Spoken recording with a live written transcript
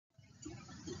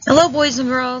Hello, boys and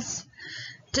girls.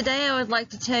 Today I would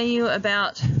like to tell you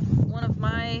about one of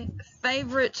my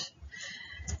favorite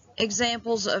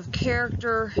examples of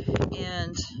character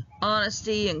and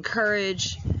honesty and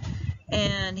courage,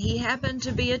 and he happened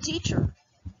to be a teacher.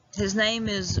 His name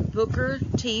is Booker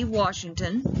T.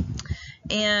 Washington,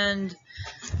 and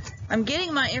I'm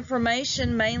getting my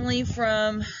information mainly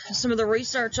from some of the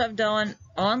research I've done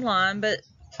online, but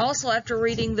also after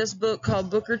reading this book called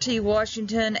Booker T.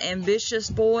 Washington, Ambitious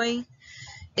Boy.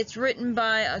 It's written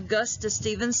by Augusta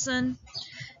Stevenson.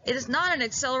 It is not an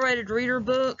accelerated reader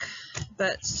book,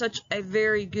 but such a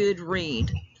very good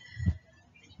read.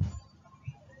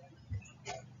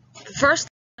 The first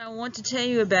thing I want to tell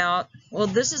you about, well,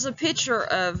 this is a picture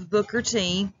of Booker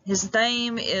T. His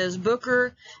name is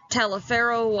Booker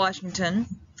Taliaferro Washington.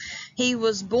 He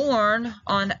was born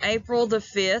on April the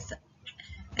 5th,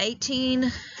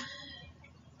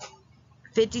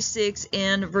 1856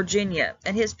 in Virginia.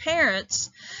 And his parents,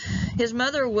 his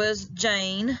mother was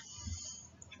Jane,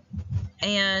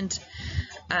 and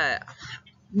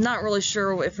not really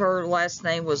sure if her last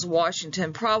name was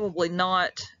Washington, probably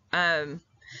not.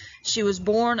 She was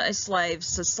born a slave,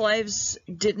 so slaves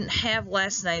didn't have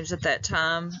last names at that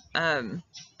time. And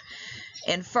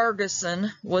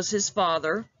Ferguson was his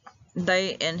father.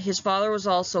 And his father was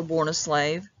also born a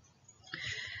slave.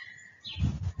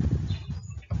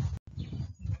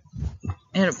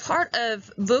 And a part of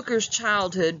Booker's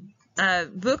childhood,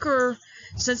 Booker,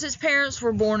 since his parents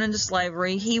were born into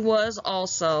slavery, he was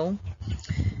also.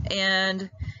 And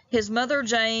his mother,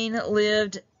 Jane,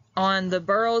 lived on the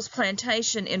Burroughs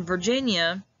plantation in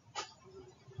Virginia.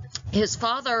 His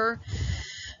father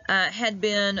had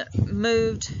been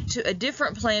moved to a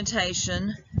different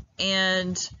plantation,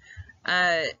 and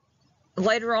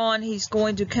later on he's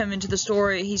going to come into the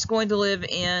story. He's going to live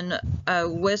in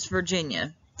West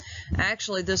Virginia.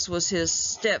 Actually, this was his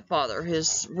stepfather.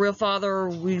 His real father,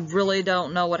 we really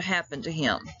don't know what happened to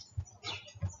him.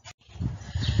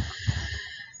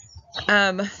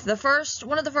 One of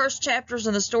the first chapters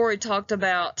in the story talked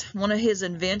about one of his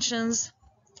inventions.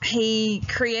 He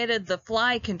created the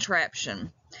fly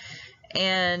contraption,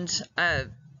 and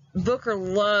Booker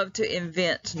loved to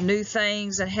invent new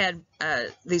things and had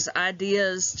these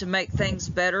ideas to make things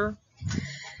better.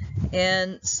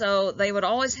 And so they would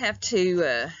always have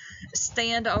to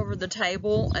stand over the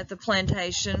table at the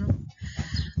plantation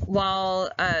while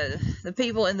the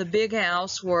people in the big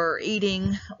house were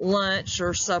eating lunch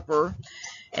or supper,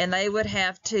 and they would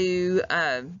have to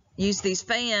use these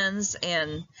fans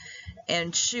and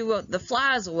shoo the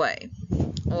flies away.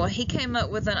 Well, he came up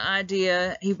with an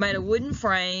idea. He made a wooden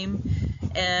frame,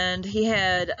 and he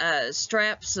had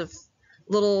straps of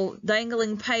little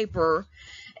dangling paper,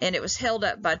 and it was held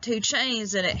up by two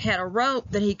chains, and it had a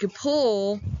rope that he could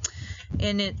pull,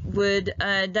 and it would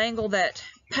dangle that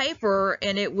paper,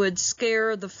 and it would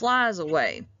scare the flies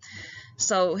away.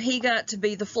 So he got to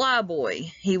be the fly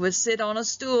boy. He would sit on a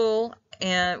stool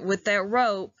and with that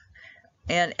rope,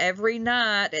 and every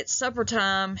night at supper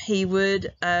time he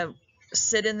would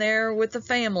sit in there with the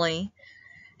family,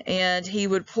 and he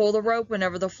would pull the rope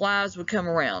whenever the flies would come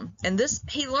around. And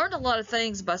he learned a lot of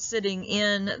things by sitting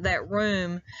in that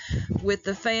room with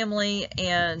the family.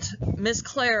 And Miss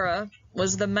Clara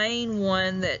was the main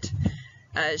one that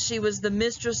she was the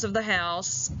mistress of the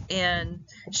house, and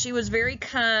she was very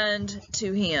kind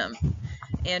to him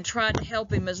and tried to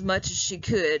help him as much as she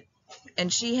could.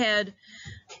 And she had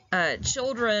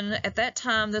children at that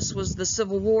time. This was the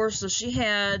Civil War, so she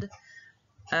had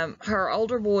her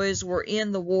older boys were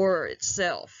in the war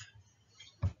itself.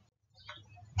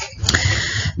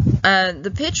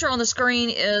 The picture on the screen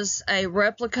is a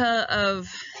replica of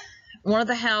one of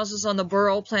the houses on the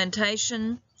Burroughs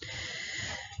plantation.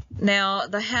 Now,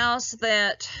 the house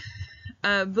that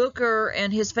Booker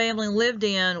and his family lived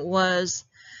in was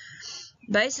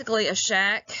basically a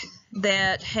shack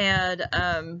that had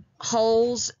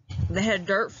holes. They had a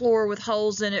dirt floor with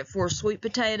holes in it for sweet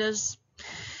potatoes.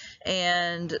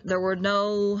 And there were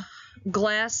no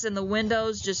glass in the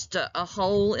windows, just a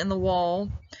hole in the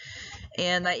wall.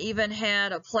 And they even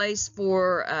had a place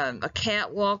for a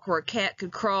catwalk where a cat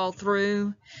could crawl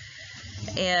through,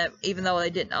 and even though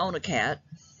they didn't own a cat.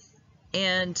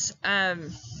 And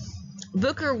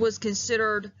Booker was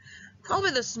considered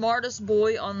probably the smartest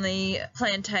boy on the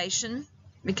plantation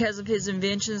because of his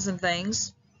inventions and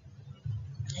things.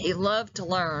 He loved to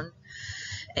learn,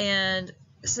 and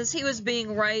since he was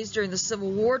being raised during the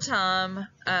Civil War time,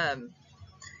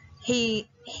 he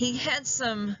had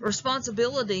some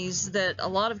responsibilities that a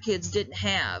lot of kids didn't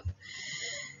have.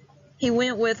 He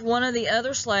went with one of the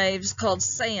other slaves called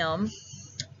Sam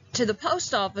to the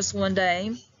post office one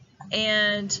day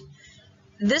And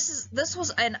this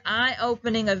was an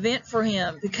eye-opening event for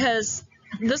him, because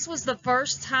this was the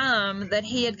first time that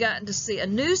he had gotten to see a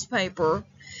newspaper,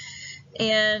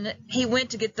 and he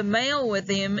went to get the mail with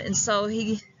him, and so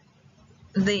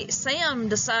Sam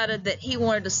decided that he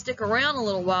wanted to stick around a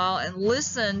little while and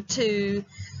listen to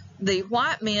the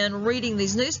white men reading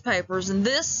these newspapers, and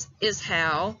this is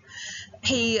how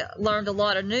he learned a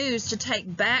lot of news to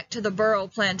take back to the Burrow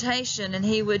plantation, and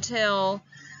he would tell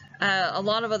a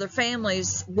lot of other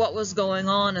families what was going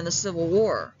on in the Civil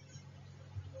War.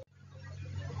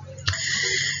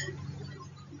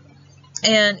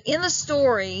 And in the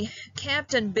story,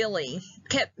 Captain Billy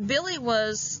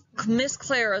was Miss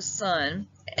Clara's son,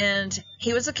 and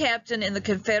he was a captain in the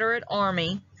Confederate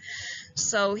Army.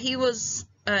 So he was,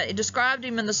 it described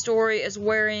him in the story as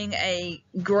wearing a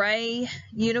gray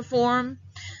uniform.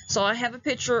 So I have a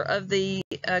picture of the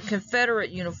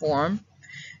Confederate uniform,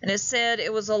 and it said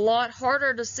it was a lot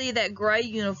harder to see that gray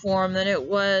uniform than it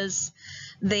was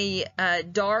the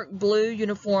dark blue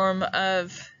uniform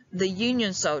of the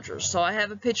Union soldiers. So I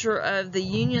have a picture of the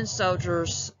Union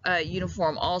soldiers'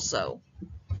 uniform also.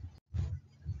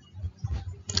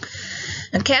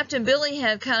 And Captain Billy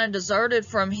had kind of deserted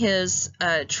from his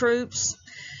troops.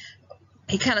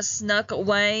 He kind of snuck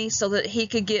away so that he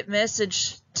could get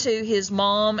message to his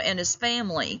mom and his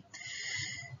family.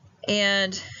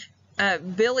 And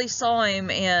Billy saw him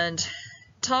and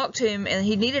talked to him, and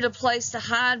he needed a place to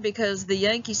hide because the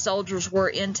Yankee soldiers were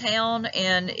in town,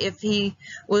 and if he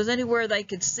was anywhere they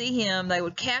could see him, they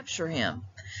would capture him.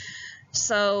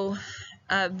 So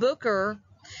Booker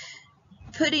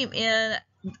put him in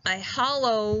a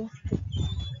hollow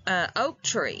oak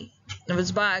tree. It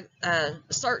was by a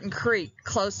certain creek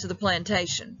close to the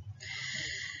plantation.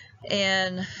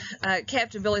 And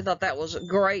Captain Billy thought that was a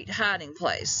great hiding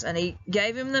place, and he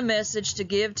gave him the message to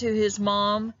give to his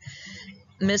mom,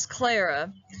 Miss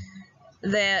Clara,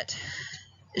 that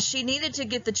she needed to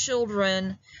get the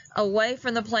children away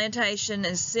from the plantation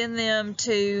and send them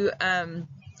to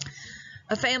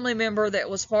a family member that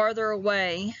was farther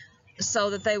away so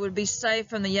that they would be safe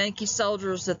from the Yankee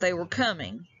soldiers that they were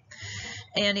coming.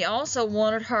 And he also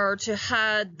wanted her to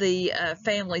hide the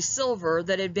family silver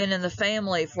that had been in the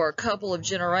family for a couple of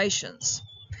generations.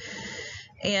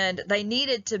 And they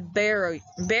needed to bury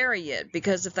it,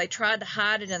 because if they tried to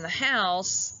hide it in the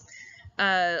house,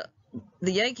 the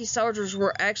Yankee soldiers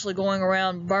were actually going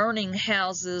around burning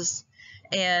houses,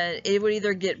 and it would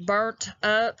either get burnt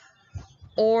up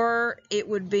or it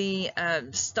would be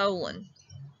stolen.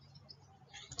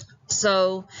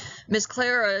 So Miss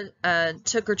Clara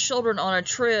took her children on a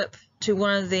trip to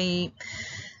one of the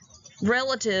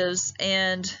relatives,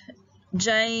 and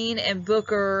Jane and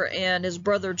Booker and his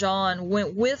brother John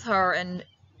went with her,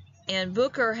 and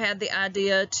Booker had the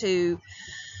idea to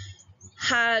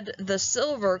hide the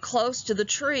silver close to the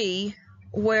tree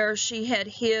where she had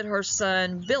hid her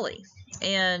son Billy.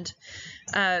 And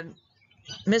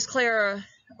Miss Clara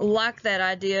liked that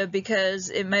idea because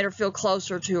it made her feel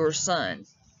closer to her son.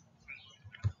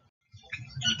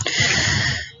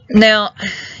 Now,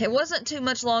 it wasn't too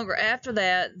much longer after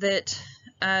that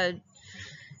that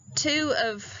two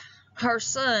of her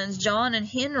sons, John and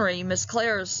Henry, Miss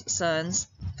Clara's sons,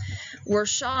 were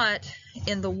shot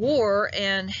in the war,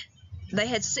 and they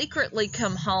had secretly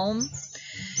come home,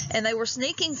 and they were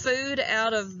sneaking food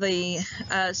out of the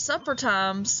supper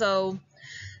time. So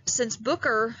since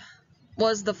Booker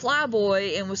was the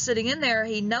flyboy and was sitting in there,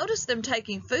 he noticed them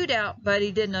taking food out, but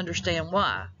he didn't understand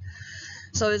why.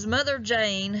 So his mother,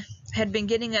 Jane, had been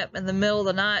getting up in the middle of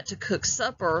the night to cook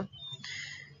supper,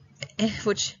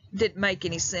 which didn't make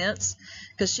any sense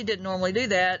because she didn't normally do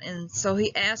that. And so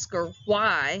he asked her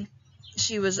why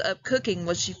she was up cooking.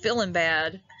 Was she feeling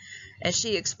bad? And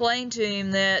she explained to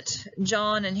him that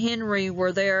John and Henry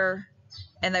were there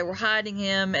and they were hiding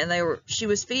him, and she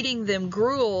was feeding them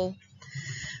gruel,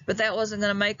 but that wasn't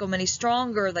going to make them any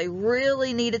stronger. They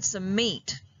really needed some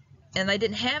meat, and they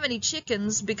didn't have any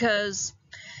chickens because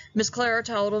Miss Clara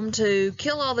told them to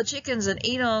kill all the chickens and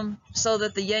eat them so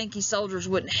that the Yankee soldiers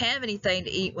wouldn't have anything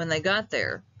to eat when they got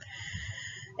there.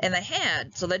 And they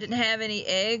had, so they didn't have any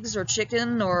eggs or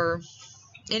chicken or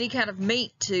any kind of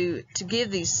meat to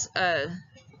give these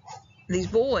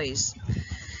boys.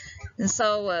 And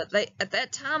so they, at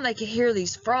that time, they could hear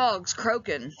these frogs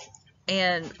croaking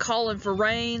and calling for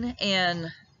rain.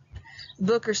 And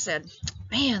Booker said,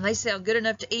 "Man, they sound good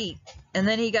enough to eat." And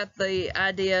then he got the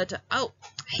idea to,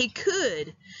 he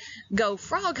could go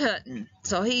frog hunting.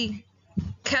 So he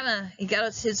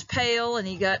got his pail, and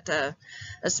he got a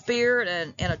spear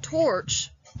and a torch,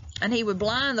 and he would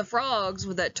blind the frogs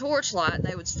with that torchlight, and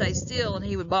they would stay still, and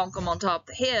he would bonk them on top of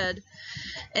the head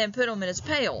and put them in his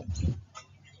pail.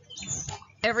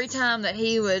 Every time that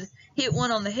he would hit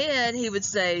one on the head, he would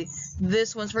say,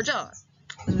 "This one's for John.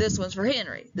 This one's for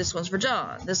Henry. This one's for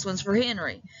John. This one's for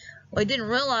Henry." Well, he didn't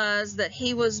realize that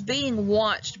he was being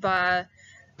watched by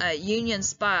Union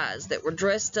spies that were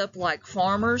dressed up like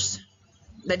farmers.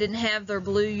 They didn't have their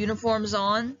blue uniforms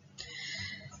on.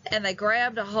 And they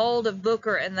grabbed a hold of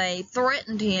Booker and they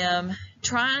threatened him,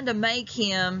 trying to make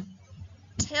him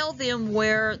tell them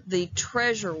where the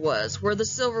treasure was, where the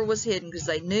silver was hidden, because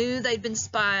they knew they'd been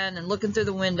spying and looking through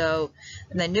the window,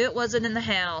 and they knew it wasn't in the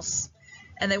house,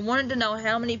 and they wanted to know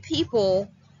how many people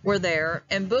were there.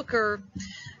 And Booker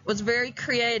was very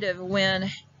creative when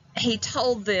he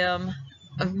told them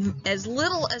as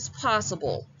little as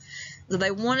possible. So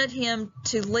they wanted him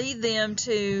to lead them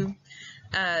to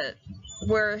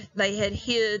where they had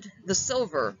hid the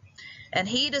silver, and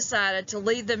he decided to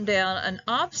lead them down an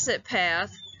opposite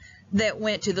path that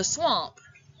went to the swamp.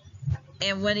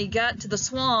 And when he got to the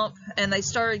swamp and they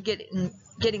started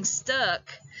getting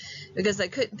stuck because they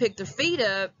couldn't pick their feet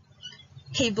up,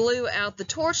 he blew out the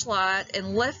torchlight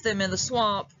and left them in the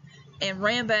swamp and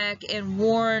ran back and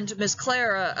warned Miss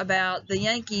Clara about the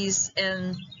Yankees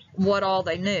and what all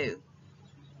they knew.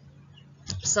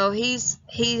 So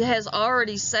he has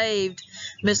already saved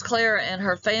Miss Clara and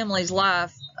her family's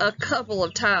life a couple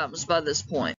of times by this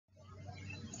point.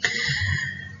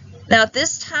 Now, at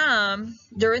this time,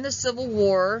 during the Civil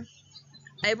War,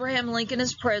 Abraham Lincoln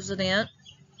is president,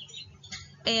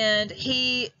 and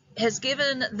he has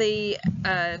given the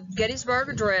Gettysburg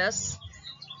Address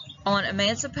on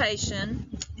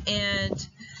emancipation, and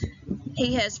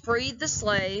he has freed the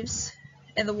slaves,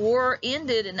 and the war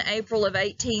ended in April of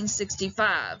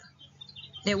 1865.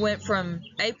 It went from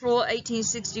April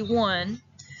 1861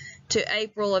 to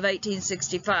April of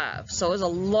 1865. So it was a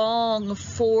long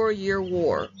 4-year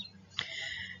war.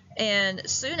 And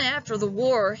soon after the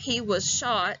war, he was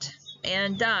shot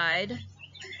and died.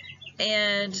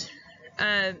 And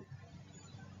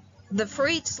the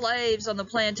freed slaves on the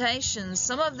plantations,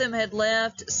 some of them had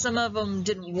left, some of them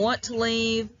didn't want to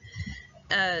leave.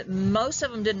 Most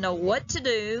of them didn't know what to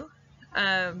do,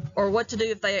 or what to do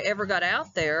if they ever got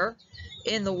out there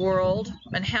in the world,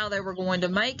 and how they were going to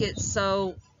make it.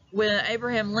 So when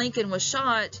Abraham Lincoln was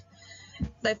shot,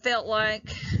 they felt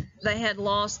like they had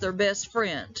lost their best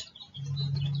friend.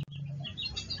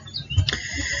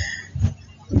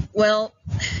 Well,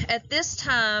 at this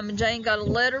time, Jane got a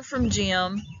letter from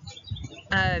Jim,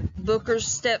 Booker's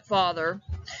stepfather,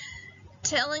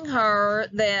 telling her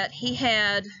that he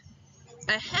had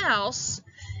a house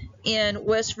in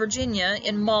West Virginia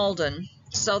in Malden.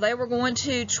 So they were going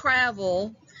to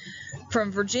travel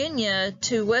from Virginia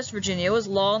to West Virginia. It was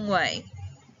a long way.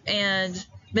 And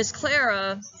Miss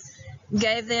Clara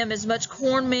gave them as much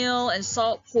cornmeal and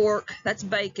salt pork, that's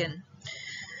bacon,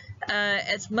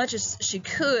 as much as she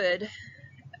could,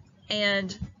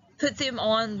 and put them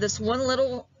on this one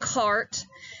little cart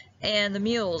and the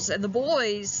mules. And the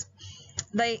boys,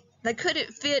 they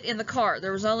couldn't fit in the cart.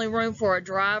 There was only room for a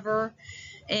driver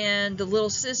and the little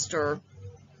sister,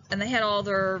 and they had all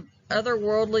their other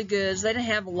worldly goods. They didn't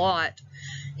have a lot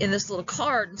in this little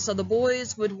cart, and so the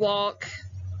boys would walk,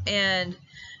 and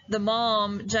the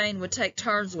mom, Jane, would take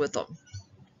turns with them.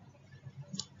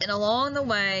 And along the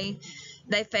way,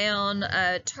 they found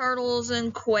turtles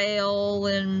and quail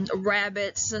and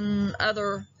rabbits and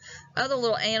other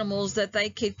little animals that they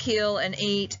could kill and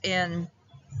eat, and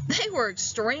they were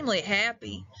extremely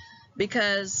happy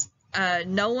because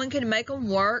no one could make them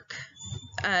work.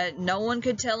 No one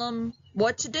could tell them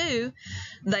what to do.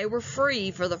 They were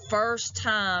free for the first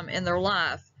time in their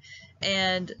life,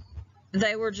 and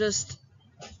they were just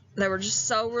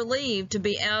so relieved to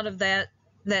be out of that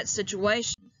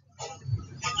situation.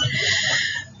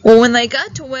 Well, when they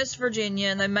got to West Virginia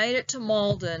and they made it to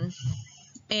Malden,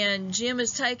 and Jim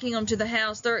is taking them to the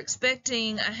house, they're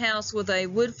expecting a house with a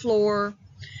wood floor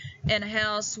and a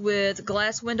house with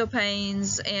glass window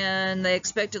panes, and they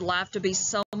expected life to be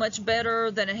so much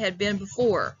better than it had been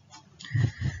before.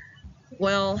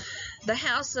 Well, the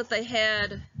house that they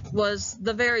had was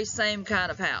the very same kind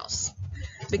of house,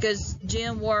 because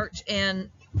Jim worked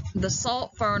in the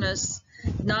salt furnace,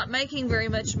 not making very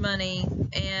much money,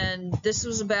 and this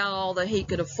was about all that he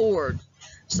could afford.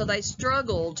 So they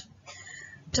struggled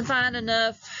to find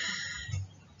enough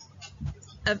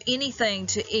of anything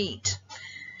to eat.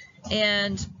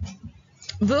 And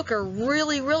Booker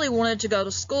really, really wanted to go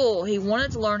to school. He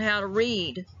wanted to learn how to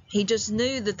read. He just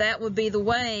knew that that would be the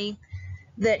way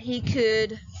that he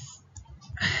could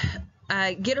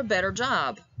get a better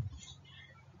job.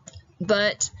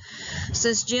 But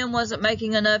since Jim wasn't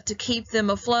making enough to keep them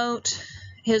afloat,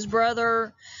 his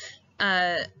brother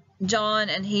John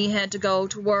and he had to go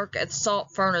to work at the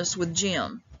salt furnace with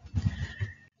Jim.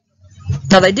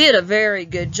 Now, they did a very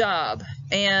good job,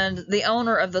 and the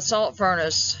owner of the salt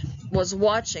furnace was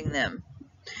watching them.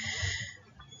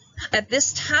 At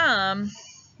this time,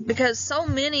 because so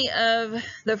many of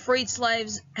the freed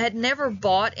slaves had never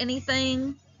bought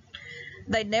anything,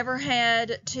 they never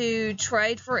had to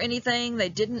trade for anything, they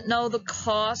didn't know the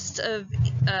cost of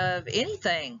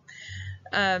anything.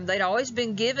 They'd always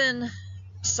been given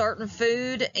certain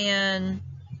food, and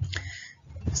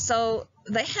so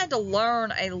they had to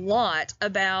learn a lot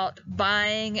about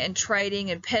buying and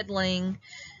trading and peddling.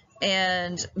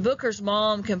 And Booker's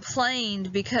mom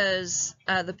complained because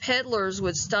the peddlers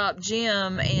would stop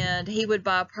Jim, and he would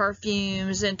buy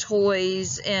perfumes and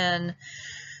toys and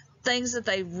things that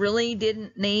they really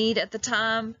didn't need at the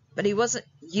time, but he wasn't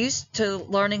used to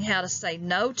learning how to say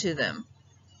no to them.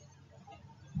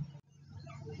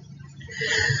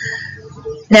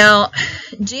 Now,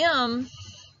 Jim,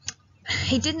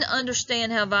 he didn't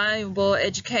understand how valuable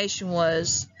education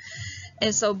was,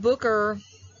 and so Booker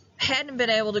hadn't been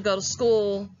able to go to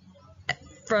school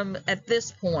at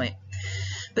this point.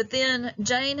 But then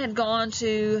Jane had gone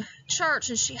to church,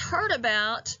 and she heard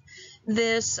about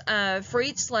this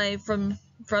freed slave from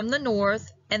the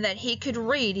north, and that he could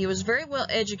read. He was very well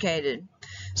educated.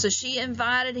 So she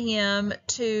invited him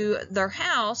to their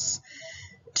house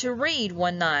to read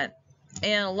one night.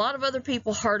 And a lot of other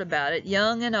people heard about it.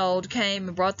 Young and old came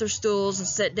and brought their stools and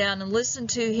sat down and listened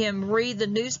to him read the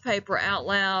newspaper out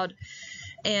loud.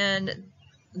 And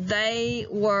they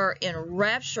were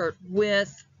enraptured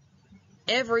with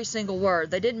every single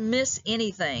word. They didn't miss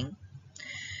anything.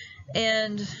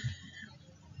 And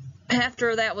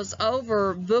after that was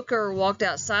over, Booker walked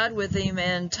outside with him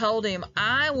and told him,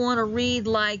 "I want to read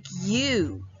like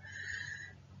you."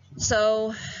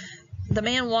 So the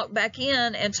man walked back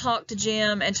in and talked to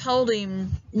Jim and told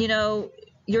him, you know,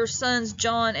 your sons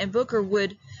John and Booker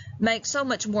would make so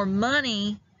much more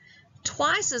money,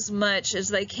 twice as much as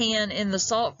they can in the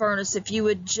salt furnace, if you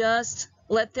would just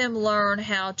let them learn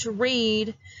how to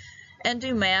read and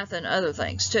do math and other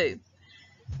things too.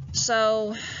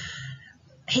 So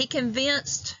he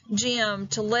convinced Jim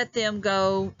to let them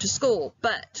go to school,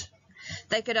 but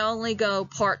they could only go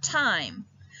part-time.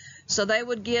 So they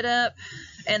would get up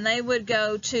and they would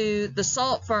go to the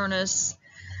salt furnace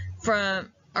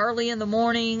from early in the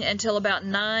morning until about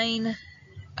 9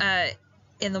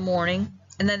 in the morning,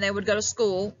 and then they would go to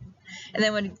school. And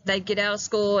then when they'd get out of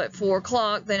school at 4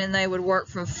 o'clock, then they would work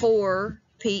from 4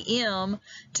 p.m.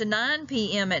 to 9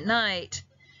 p.m. at night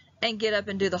and get up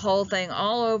and do the whole thing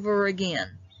all over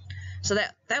again. So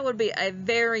that would be a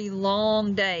very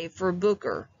long day for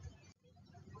Booker.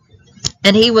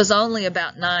 And he was only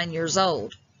about 9 years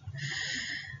old.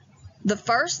 The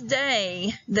first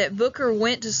day that Booker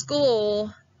went to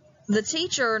school, the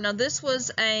teacher, now this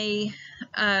was a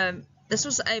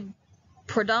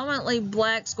predominantly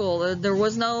black school. There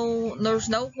was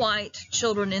no white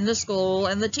children in the school,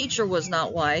 and the teacher was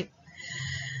not white.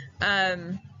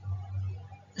 The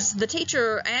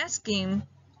teacher asked him,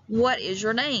 "What is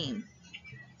your name?"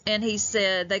 And he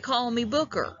said, "They call me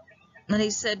Booker." And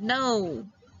he said, "No,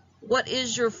 what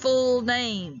is your full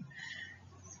name?"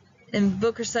 And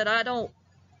Booker said, "I don't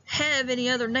have any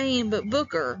other name but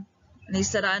Booker." And he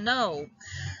said, "I know.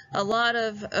 A lot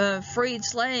of freed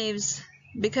slaves,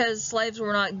 because slaves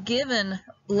were not given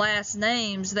last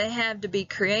names, they have to be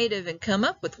creative and come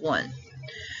up with one."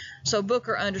 So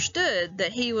Booker understood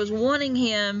that he was wanting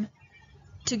him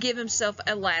to give himself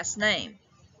a last name.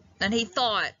 And he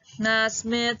thought, nah,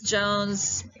 Smith,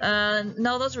 Jones,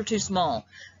 no, those were too small.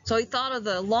 So he thought of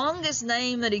the longest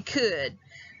name that he could,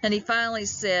 and he finally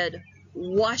said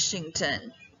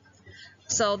Washington.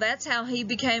 So that's how he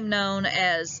became known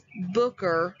as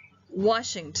Booker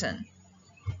Washington.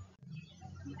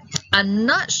 I'm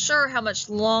not sure how much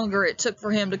longer it took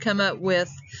for him to come up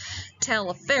with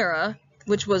Taliaferro,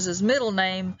 which was his middle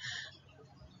name.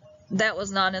 That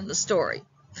was not in the story.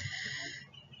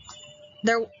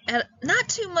 Not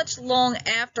too much long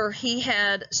after he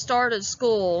had started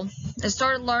school and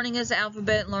started learning his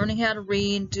alphabet and learning how to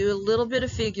read, do a little bit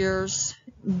of figures,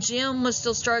 Jim was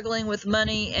still struggling with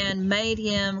money and made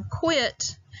him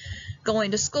quit going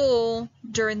to school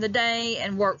during the day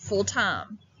and work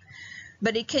full-time.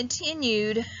 But he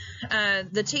continued.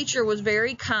 The teacher was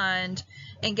very kind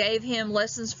and gave him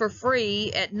lessons for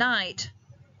free at night.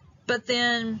 But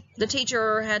then the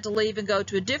teacher had to leave and go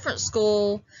to a different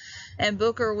school, and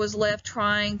Booker was left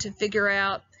trying to figure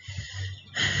out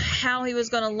how he was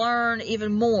going to learn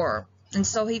even more. And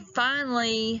so he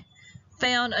finally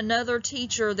found another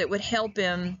teacher that would help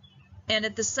him, and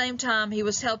at the same time he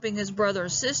was helping his brother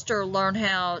and sister learn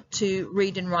how to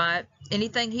read and write.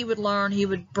 Anything he would learn, he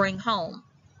would bring home.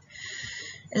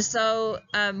 And so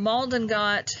Malden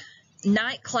got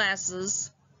night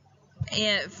classes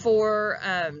for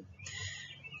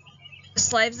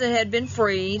slaves that had been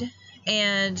freed,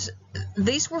 and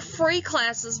these were free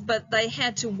classes, but they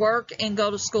had to work and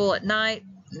go to school at night.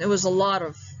 It was a lot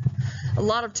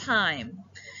of time,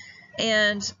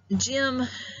 and Jim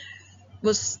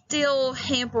was still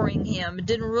hampering him.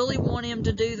 Didn't really want him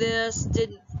to do this.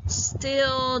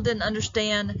 Still didn't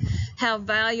understand how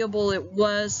valuable it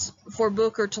was for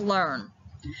Booker to learn.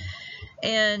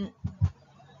 And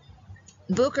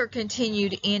Booker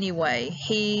continued anyway.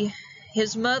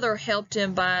 His mother helped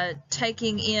him by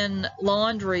taking in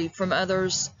laundry from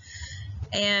others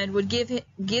and would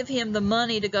give him the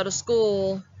money to go to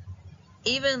school,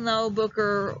 even though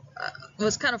Booker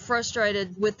was kind of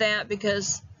frustrated with that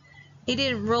because he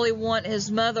didn't really want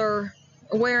his mother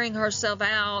wearing herself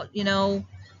out,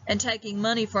 and taking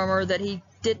money from her that he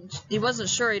wasn't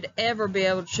sure he'd ever be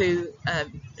able to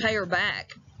pay her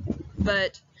back.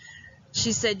 But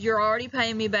she said, "You're already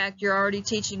paying me back. You're already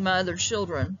teaching my other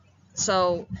children."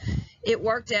 So it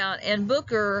worked out, and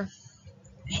Booker,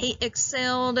 he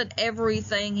excelled at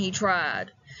everything he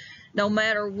tried, no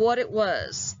matter what it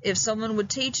was. If someone would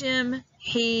teach him,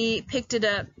 he picked it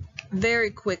up very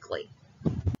quickly.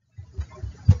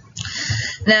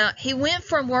 Now, he went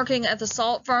from working at the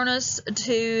salt furnace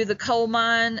to the coal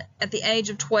mine at the age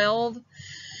of 12,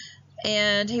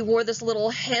 and he wore this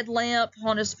little headlamp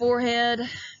on his forehead,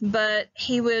 but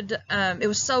it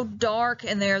was so dark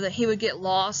in there that he would get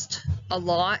lost a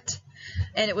lot,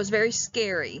 and it was very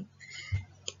scary,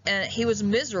 and he was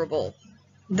miserable.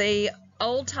 The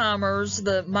old-timers,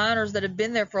 the miners that had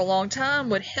been there for a long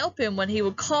time, would help him when he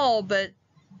would call, but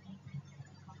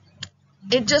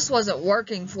it just wasn't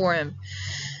working for him.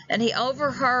 And he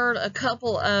overheard a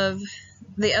couple of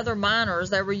the other miners,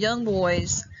 they were young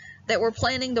boys, that were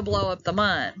planning to blow up the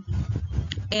mine.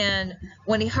 And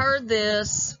when he heard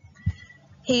this,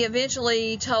 he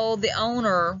eventually told the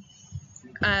owner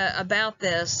about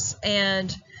this,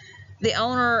 and the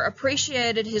owner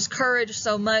appreciated his courage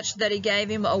so much that he gave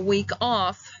him a week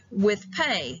off with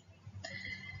pay.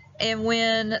 And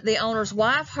when the owner's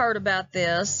wife heard about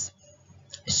this,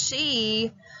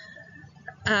 she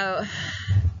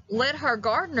let her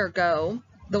gardener go,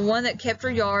 the one that kept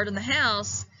her yard and the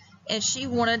house, and she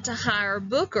wanted to hire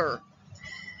Booker.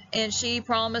 And she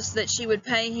promised that she would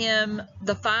pay him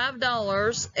the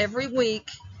 $5 every week,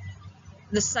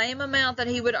 the same amount that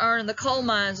he would earn in the coal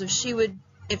mines if he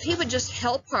would just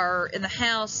help her in the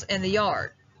house and the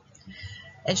yard.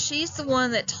 And she's the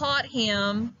one that taught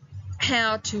him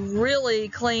how to really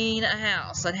clean a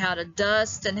house and how to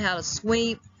dust and how to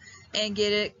sweep and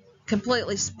get it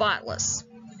completely spotless.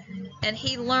 And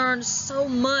he learned so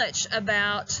much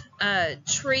about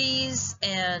trees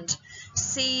and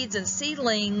seeds and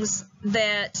seedlings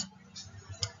that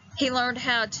he learned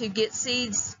how to get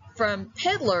seeds from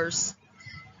peddlers,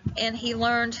 and he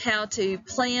learned how to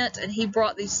plant, and he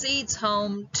brought these seeds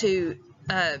home to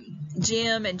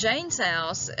Jim and Jane's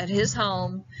house at his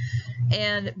home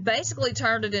and basically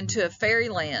turned it into a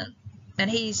fairyland.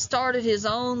 And he started his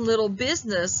own little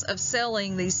business of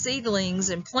selling these seedlings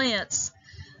and plants,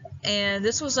 and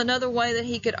this was another way that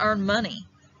he could earn money.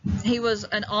 He was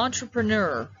an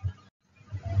entrepreneur.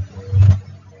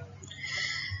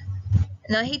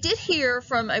 Now, he did hear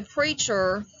from a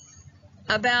preacher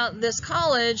about this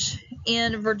college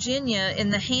in Virginia in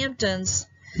the Hamptons,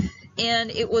 and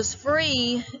it was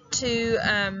free to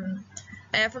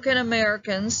African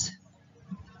Americans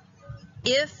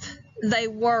if they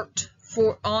worked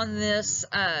on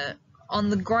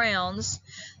the grounds,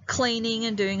 cleaning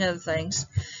and doing other things.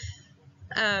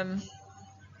 And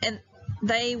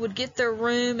they would get their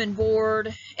room and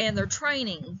board and their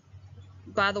training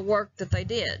by the work that they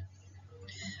did.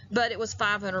 But it was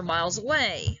 500 miles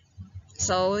away.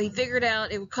 So he figured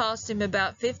out it would cost him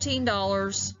about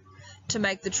 $15 to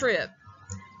make the trip.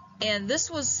 And this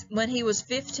was when he was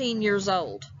 15 years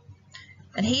old.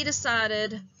 And he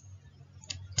decided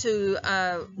to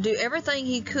do everything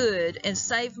he could and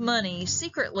save money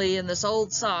secretly in this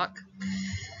old sock.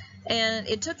 And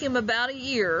it took him about a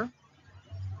year,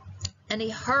 and he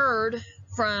heard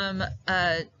from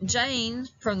Jane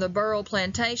from the Burrow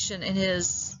Plantation, and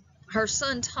her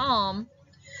son Tom,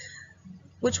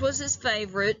 which was his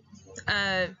favorite,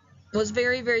 was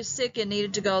very, very sick and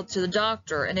needed to go to the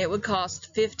doctor, and it would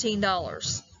cost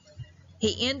 $15.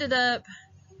 He ended up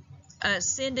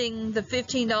sending the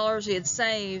 $15 he had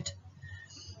saved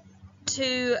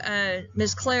to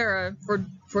Miss Clara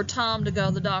for Tom to go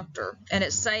to the doctor, and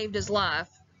it saved his life.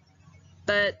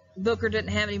 But Booker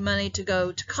didn't have any money to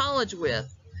go to college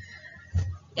with.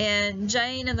 And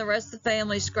Jane and the rest of the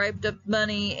family scraped up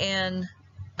money and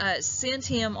sent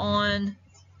him on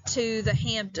to the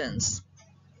Hamptons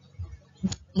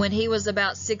when he was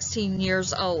about 16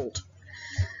 years old.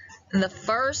 And the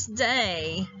first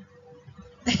day,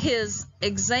 his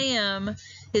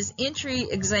entry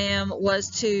exam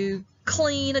was to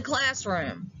clean a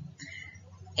classroom.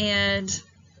 And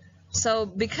so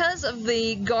because of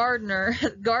the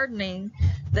gardening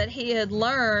that he had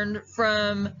learned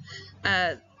from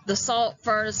the salt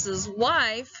furnace's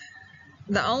wife,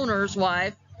 the owner's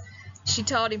wife, she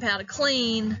taught him how to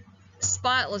clean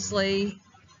spotlessly.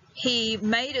 He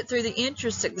made it through the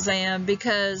entrance exam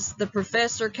because the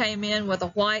professor came in with a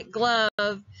white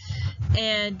glove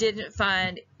and didn't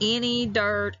find any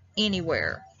dirt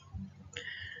anywhere.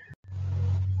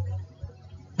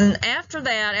 And after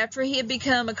that, after he had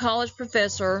become a college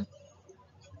professor,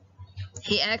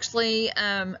 he actually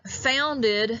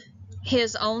founded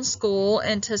his own school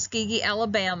in Tuskegee,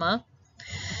 Alabama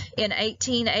in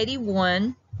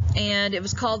 1881, and it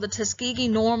was called the Tuskegee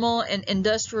Normal and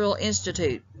Industrial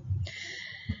Institute.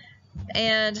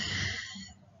 And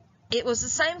it was the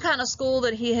same kind of school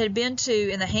that he had been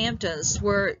to in the Hamptons,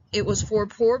 where it was for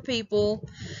poor people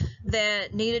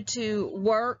that needed to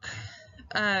work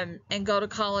and go to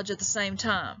college at the same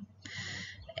time.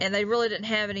 And they really didn't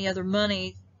have any other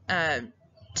money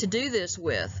to do this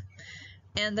with.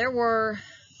 And there were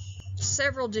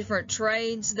several different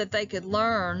trades that they could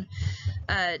learn,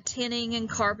 tinning and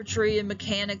carpentry and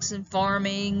mechanics and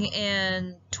farming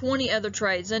and 20 other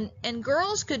trades. And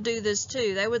girls could do this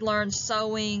too. They would learn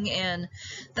sewing and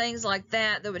things like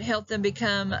that would help them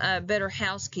become better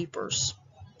housekeepers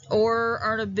or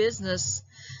earn a business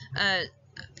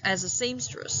as a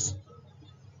seamstress.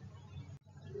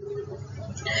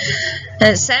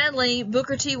 And sadly,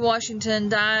 Booker T. Washington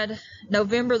died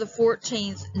November the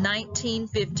 14th,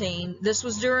 1915. This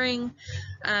was during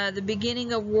the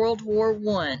beginning of World War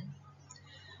I.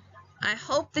 I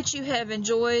hope that you have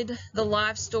enjoyed the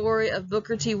life story of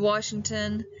Booker T.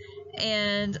 Washington,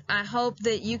 and I hope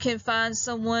that you can find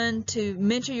someone to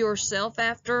mentor yourself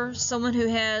after, someone who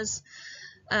has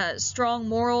strong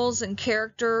morals and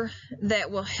character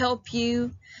that will help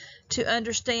you to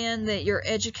understand that your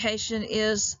education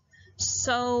is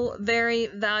so very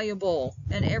valuable,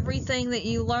 and everything that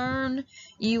you learn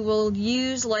you will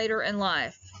use later in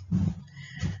life.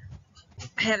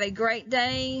 Have a great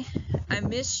day. I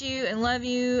miss you and love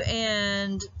you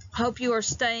and hope you are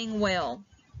staying well.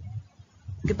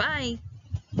 Goodbye.